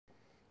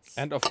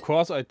And of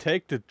course I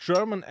take the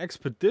German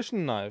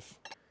expedition knife.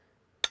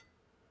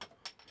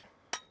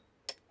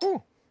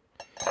 Ooh.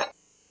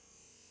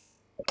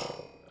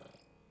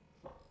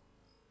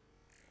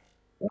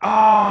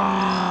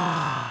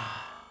 Ah!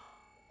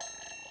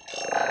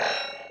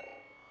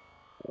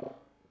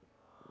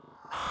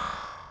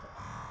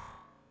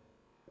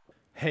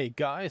 Hey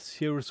guys,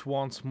 here is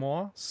once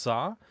more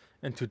Sa,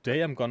 and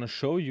today I'm gonna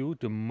show you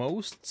the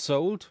most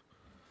sold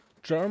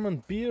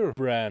German beer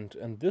brand,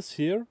 and this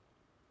here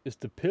is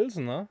the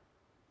Pilsener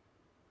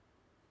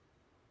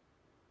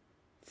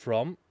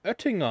from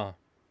Oettinger.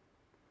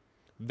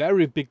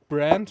 Very big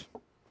brand.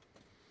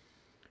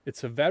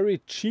 It's a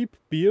very cheap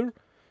beer.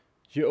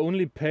 You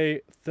only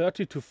pay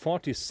 30 to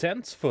 40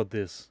 cents for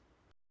this.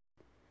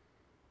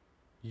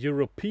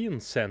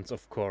 European cents,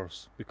 of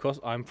course, because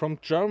I'm from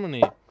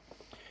Germany.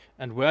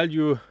 And well,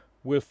 you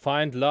will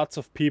find lots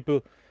of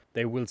people,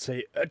 they will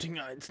say,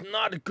 Oettinger, it's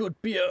not a good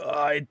beer.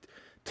 Oh, it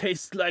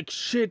tastes like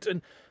shit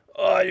and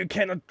oh, you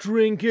cannot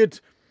drink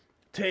it.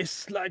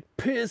 Tastes like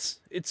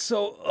piss. It's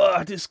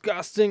so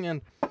disgusting.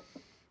 And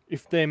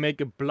if they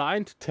make a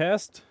blind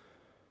test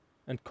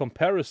and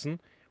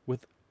comparison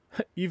with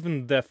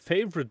even their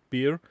favorite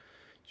beer,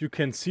 you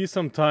can see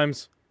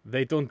sometimes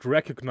they don't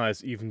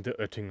recognize even the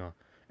Oettinger.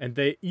 And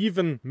they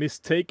even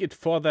mistake it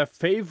for their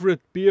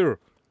favorite beer.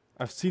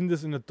 I've seen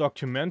this in a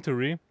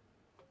documentary,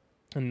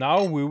 and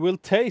now we will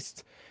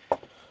taste.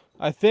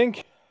 I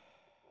think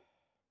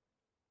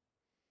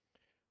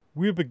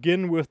we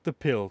begin with the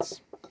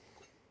Pils.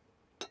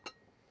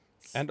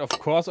 And of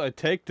course I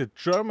take the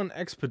German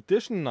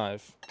expedition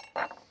knife.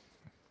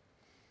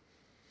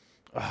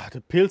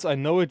 The Pils, I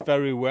know it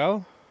very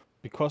well,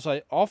 because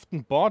I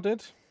often bought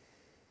it.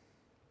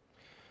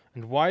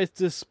 And why is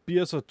this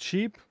beer so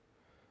cheap?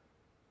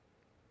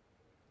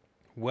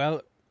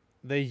 Well,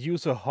 they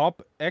use a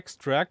hop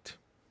extract,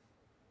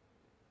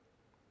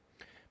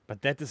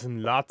 but that is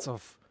in lots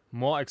of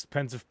more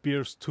expensive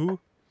beers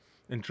too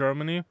in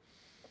Germany.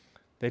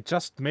 They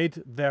just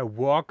made their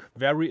work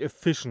very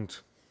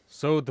efficient.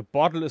 So the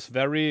bottle is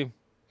very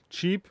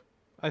cheap,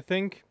 I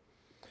think.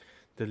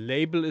 The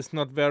label is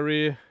not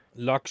very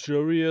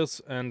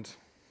luxurious, and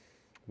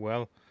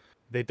well,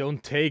 they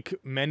don't take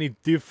many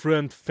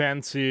different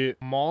fancy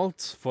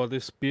malts for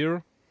this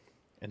beer,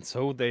 and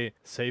so they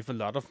save a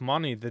lot of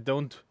money. They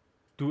don't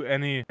do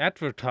any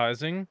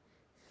advertising,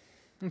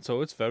 and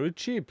so it's very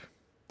cheap,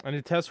 and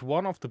it has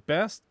one of the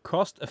best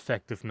cost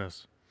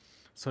effectiveness,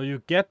 so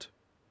you get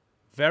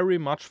very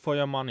much for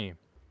your money.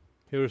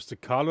 Here is the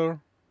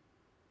color.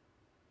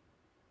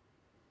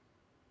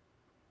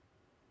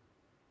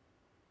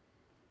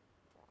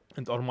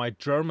 And on my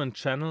German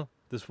channel,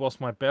 this was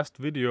my best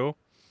video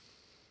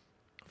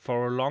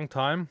for a long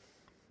time,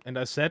 and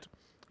I said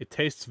it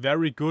tastes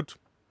very good,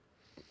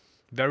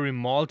 very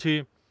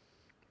malty.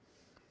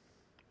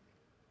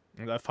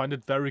 And I find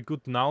it very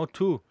good now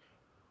too.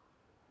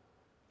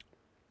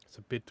 It's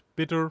a bit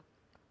bitter.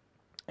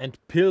 And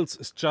Pils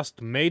is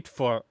just made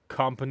for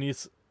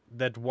companies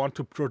that want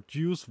to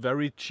produce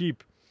very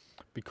cheap.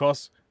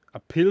 Because a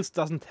Pils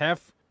doesn't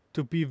have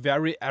to be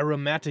very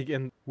aromatic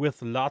and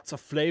with lots of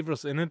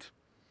flavors in it.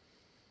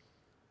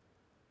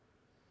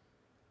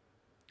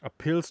 A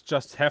Pils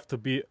just have to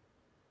be,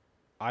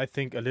 I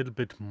think, a little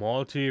bit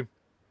malty.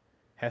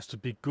 Has to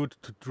be good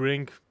to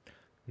drink.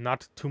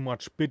 Not too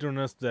much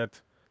bitterness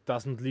that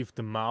doesn't leave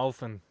the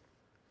mouth, and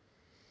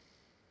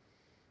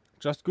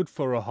just good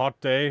for a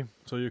hot day,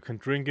 so you can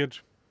drink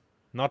it.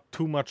 Not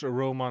too much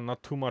aroma,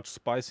 not too much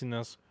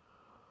spiciness,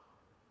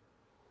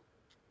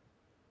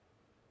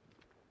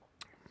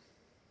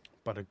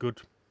 but a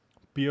good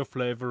beer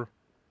flavor,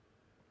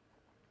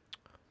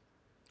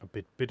 a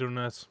bit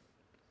bitterness,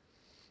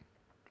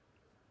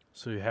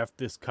 so you have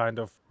this kind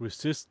of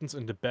resistance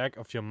in the back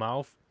of your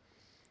mouth,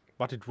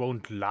 but it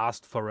won't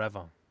last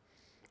forever.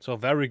 So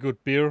very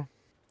good beer.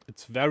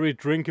 It's very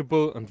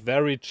drinkable and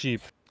very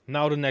cheap.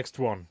 Now the next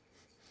one.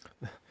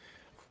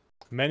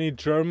 Many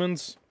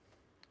Germans,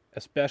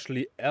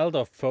 especially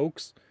elder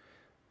folks,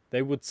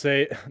 they would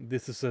say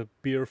this is a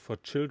beer for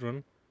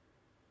children,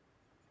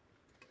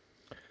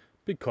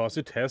 because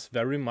it has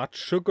very much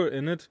sugar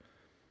in it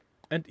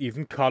and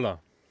even color.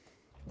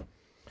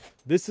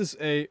 This is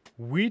a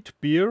wheat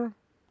beer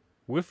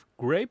with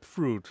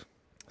grapefruit.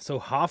 So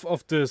half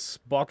of this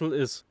bottle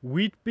is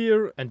wheat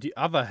beer and the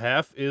other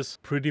half is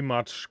pretty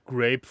much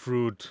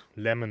grapefruit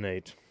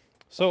lemonade.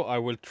 So I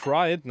will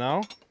try it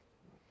now.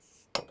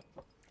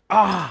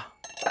 Ah!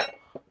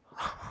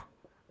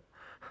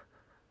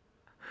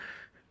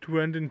 It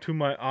went into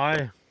my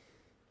eye.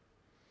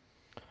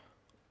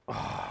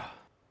 Ah.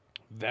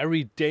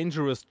 Very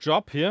dangerous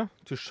job here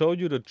to show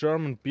you the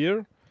German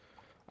beer.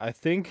 I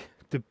think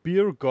the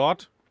beer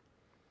god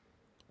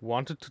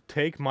wanted to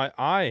take my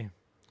eye.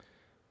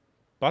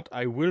 But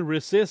I will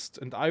resist,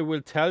 and I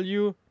will tell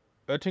you,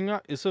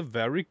 Oettinger is a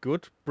very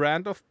good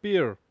brand of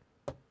beer.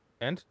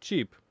 And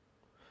cheap.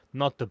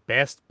 Not the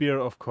best beer,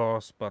 of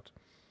course, but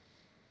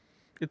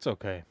it's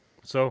okay.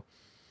 So,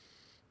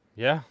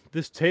 yeah,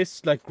 this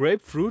tastes like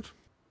grapefruit.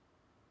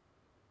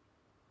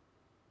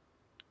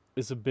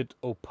 is a bit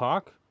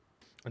opaque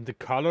and the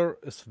color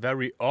is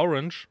very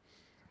orange.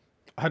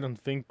 I don't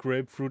think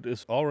grapefruit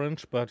is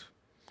orange, but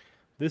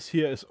this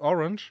here is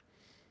orange.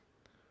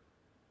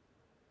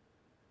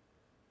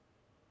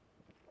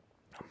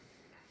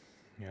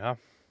 Yeah,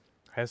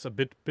 has a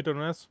bit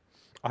bitterness.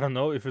 I don't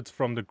know if it's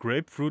from the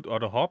grapefruit or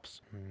the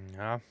hops.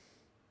 Yeah,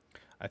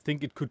 I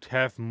think it could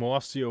have more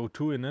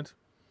CO2 in it.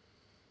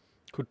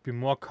 Could be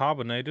more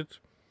carbonated,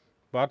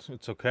 but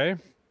it's okay.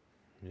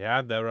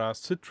 Yeah, there are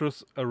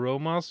citrus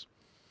aromas.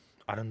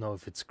 I don't know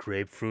if it's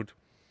grapefruit.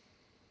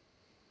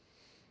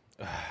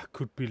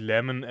 Could be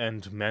lemon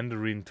and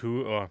mandarin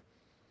too, or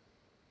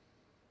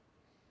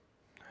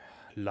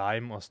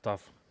lime or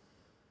stuff.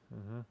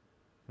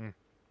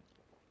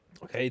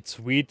 Okay, it's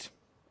sweet.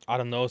 I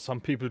don't know,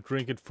 some people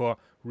drink it for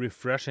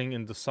refreshing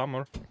in the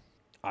summer.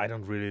 I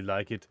don't really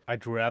like it.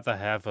 I'd rather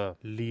have a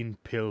lean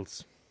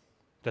Pils.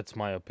 That's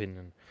my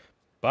opinion.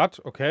 But,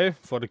 okay,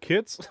 for the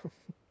kids,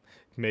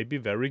 it may be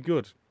very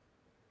good.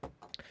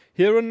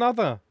 Here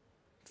another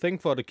thing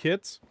for the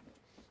kids.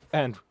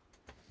 And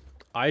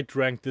I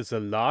drank this a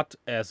lot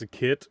as a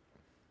kid.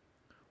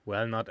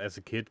 Well, not as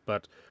a kid,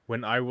 but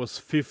when I was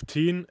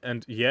 15.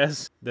 And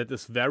yes, that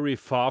is very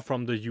far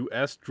from the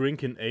US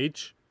drinking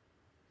age.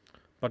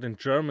 But in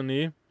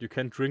Germany, you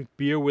can drink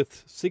beer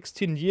with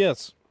 16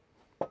 years.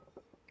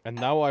 And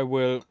now I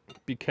will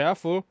be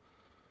careful.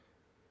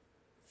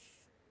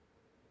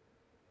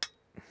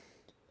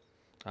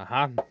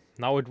 Aha,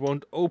 now it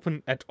won't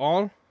open at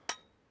all.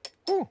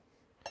 Oh.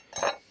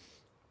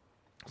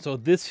 So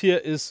this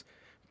here is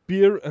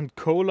beer and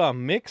cola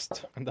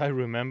mixed. And I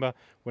remember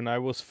when I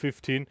was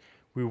 15,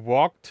 we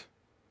walked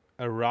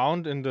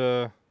around in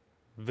the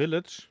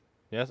village.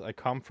 Yes, I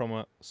come from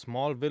a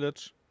small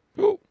village.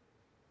 Oh.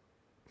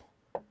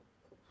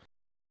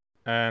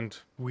 And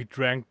we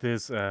drank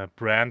this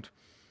brand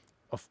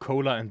of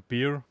cola and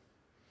beer.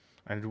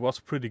 And it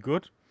was pretty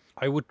good.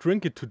 I would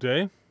drink it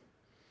today.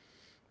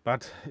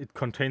 But it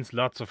contains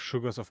lots of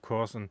sugars, of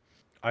course. And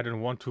I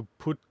don't want to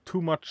put too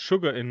much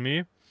sugar in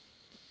me.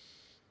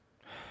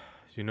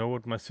 You know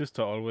what my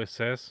sister always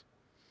says?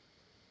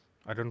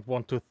 I don't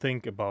want to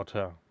think about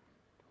her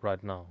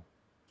right now.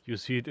 You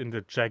see it in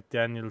the Jack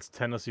Daniel's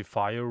Tennessee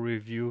Fire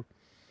review.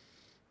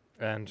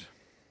 And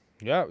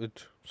yeah,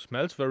 it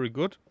smells very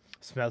good.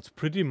 Smells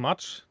pretty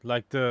much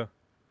like the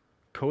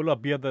cola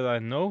beer that I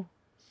know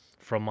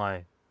from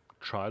my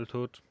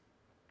childhood.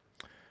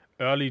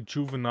 Early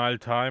juvenile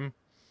time.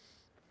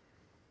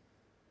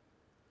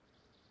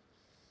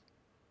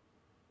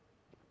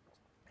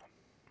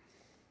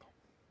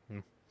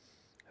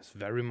 It's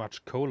very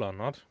much cola,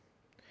 not?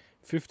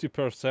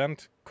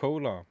 50%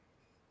 cola.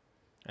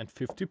 And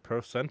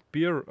 50%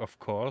 beer, of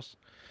course.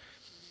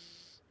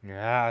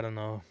 Yeah, I don't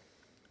know.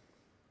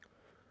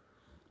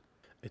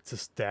 It's a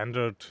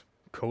standard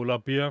cola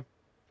beer,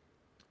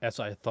 as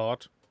I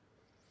thought.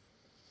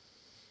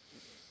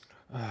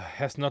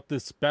 Has not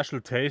this special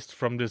taste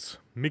from this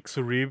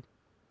mixery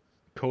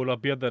cola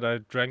beer that I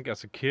drank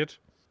as a kid.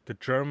 The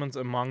Germans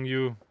among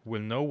you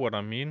will know what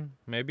I mean,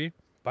 maybe.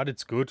 But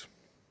it's good.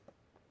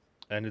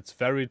 And it's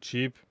very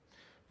cheap.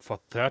 For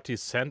 30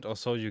 cents or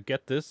so you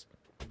get this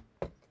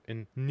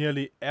in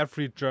nearly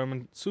every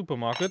German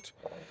supermarket.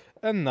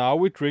 And now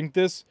we drink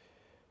this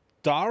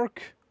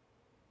dark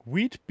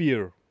wheat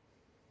beer.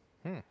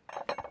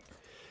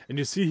 And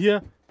you see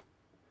here,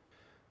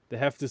 they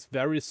have this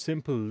very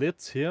simple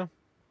lids here.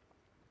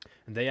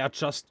 And they are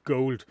just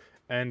gold.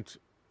 And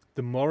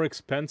the more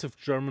expensive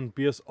German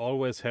beers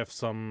always have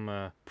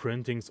some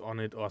printings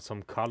on it or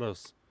some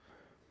colors.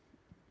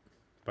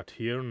 But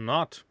here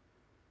not.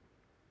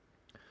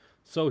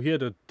 So here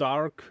the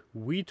dark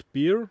wheat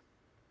beer.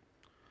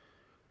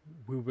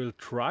 We will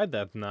try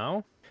that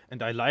now.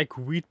 And I like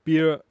wheat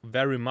beer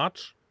very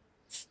much.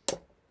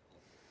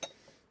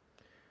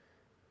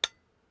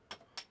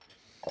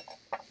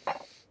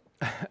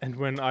 And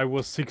when I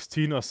was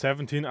 16 or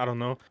 17, I don't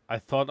know, I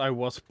thought I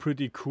was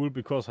pretty cool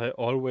because I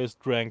always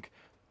drank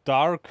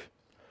dark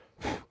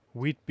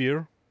wheat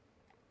beer.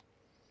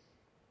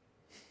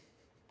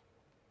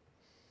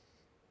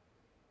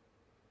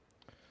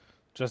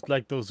 Just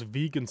like those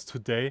vegans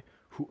today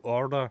who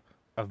order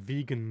a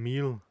vegan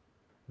meal,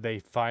 they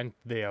find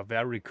they are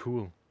very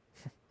cool.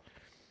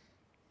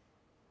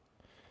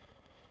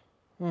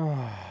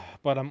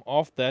 But I'm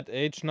off that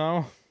age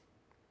now.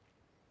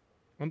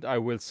 And I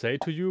will say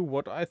to you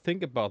what I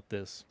think about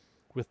this,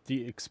 with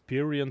the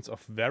experience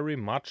of very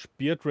much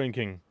beer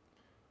drinking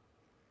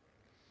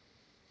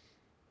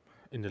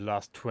in the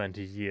last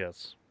 20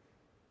 years.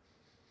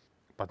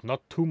 But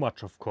not too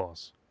much, of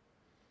course.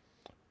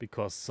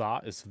 Because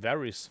Saar is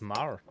very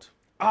smart.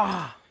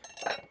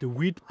 The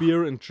wheat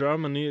beer in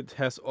Germany, it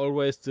has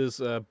always this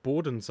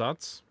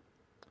Bodensatz.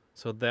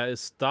 So there is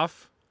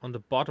stuff on the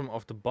bottom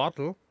of the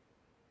bottle.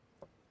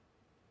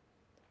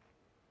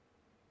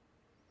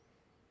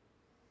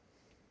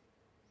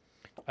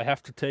 I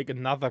have to take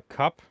another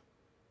cup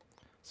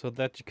so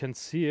that you can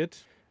see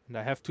it. And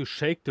I have to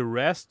shake the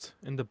rest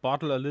in the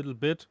bottle a little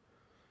bit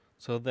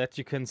so that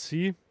you can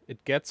see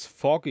it gets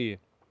foggy.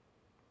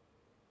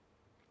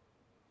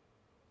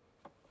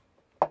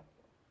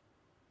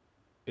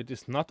 It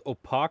is not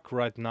opaque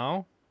right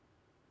now,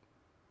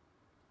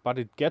 but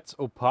it gets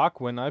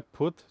opaque when I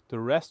put the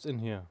rest in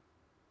here.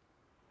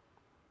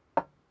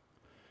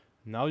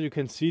 Now you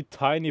can see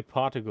tiny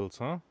particles,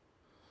 huh?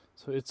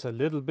 So it's a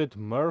little bit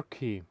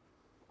murky.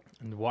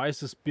 And why is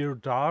this beer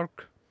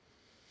dark?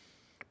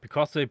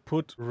 Because they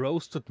put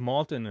roasted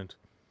malt in it.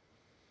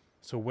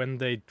 So when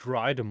they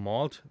dry the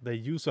malt, they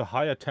use a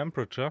higher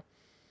temperature.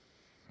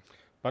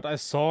 But I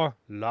saw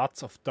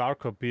lots of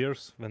darker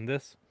beers than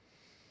this.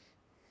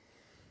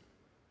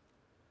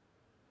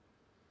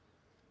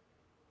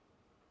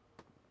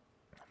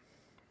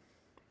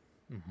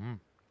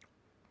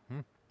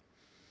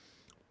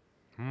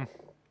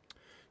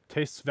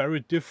 Tastes very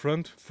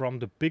different from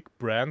the big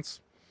brands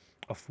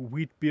of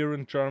wheat beer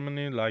in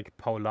Germany, like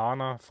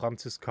Paulaner,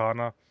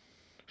 Franziskaner,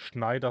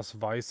 Schneider's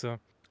Weiße,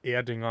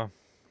 Erdinger.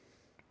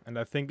 And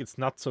I think it's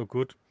not so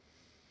good.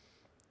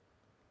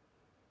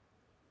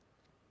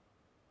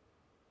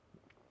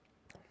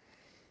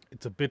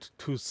 It's a bit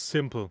too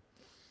simple,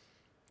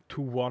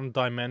 too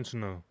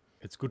one-dimensional.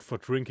 It's good for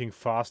drinking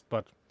fast,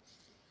 but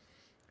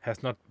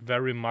has not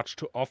very much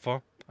to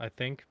offer, I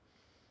think.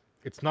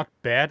 It's not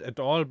bad at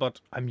all,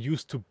 but I'm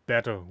used to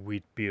better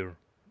wheat beer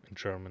in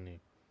Germany.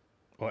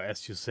 Or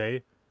as you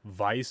say,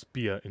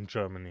 Weißbier in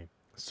Germany.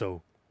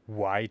 So,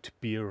 white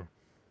beer.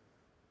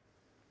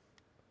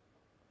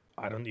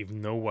 I don't even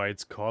know why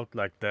it's called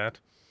like that.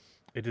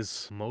 It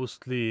is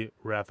mostly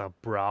rather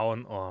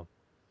brown or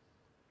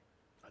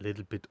a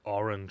little bit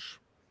orange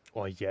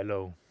or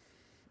yellow.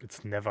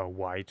 It's never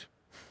white,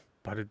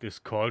 but it is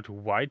called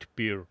white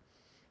beer.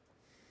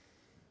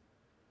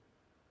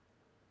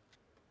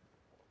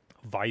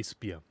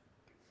 Weißbier.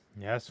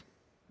 Yes,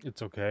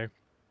 it's okay.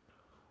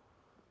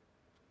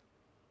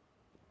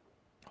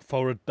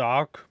 For a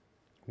dark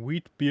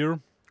wheat beer,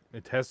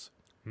 it has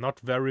not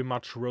very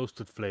much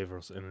roasted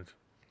flavors in it.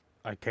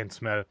 I can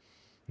smell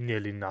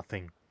nearly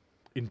nothing.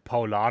 In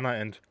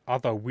Paulaner and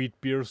other wheat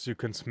beers you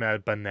can smell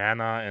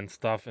banana and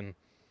stuff, and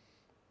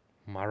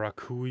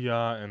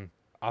maracuja and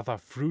other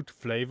fruit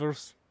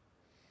flavors.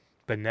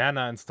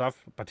 Banana and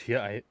stuff, but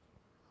here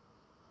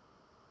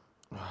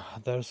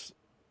there's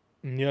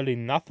nearly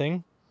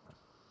nothing.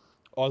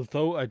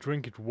 Although I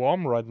drink it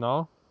warm right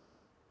now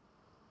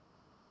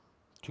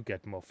to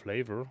get more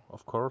flavor,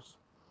 of course.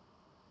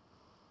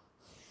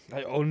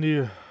 I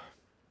only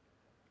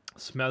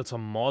smell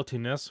some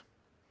maltiness.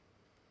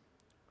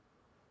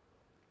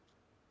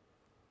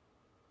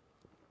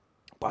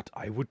 But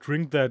I would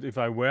drink that if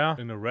I were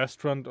in a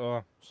restaurant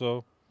or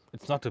so.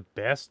 It's not the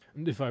best.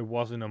 And if I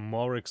was in a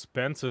more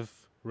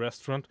expensive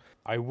restaurant,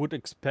 I would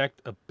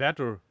expect a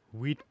better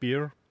wheat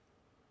beer.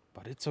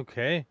 But it's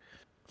okay.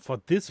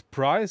 For this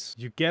price,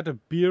 you get a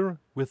beer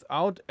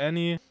without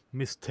any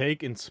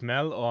mistake in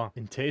smell or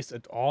in taste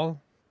at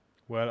all.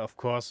 Well, of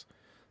course,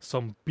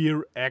 some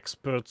beer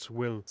experts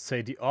will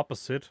say the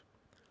opposite.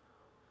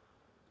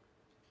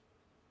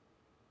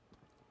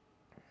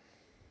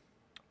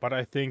 But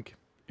I think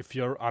if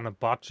you're on a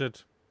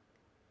budget,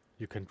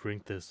 you can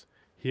drink this.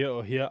 Here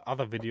or here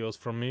other videos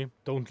from me.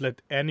 Don't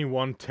let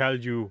anyone tell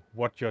you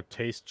what your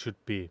taste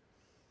should be.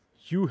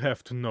 You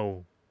have to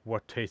know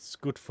what tastes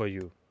good for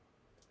you.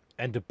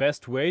 And the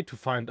best way to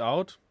find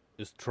out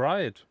is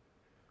try it.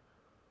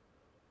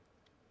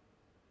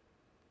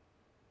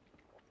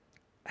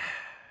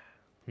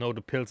 No,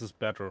 the Pils is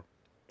better,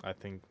 I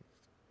think.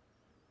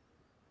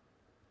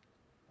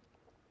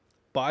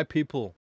 Bye, people.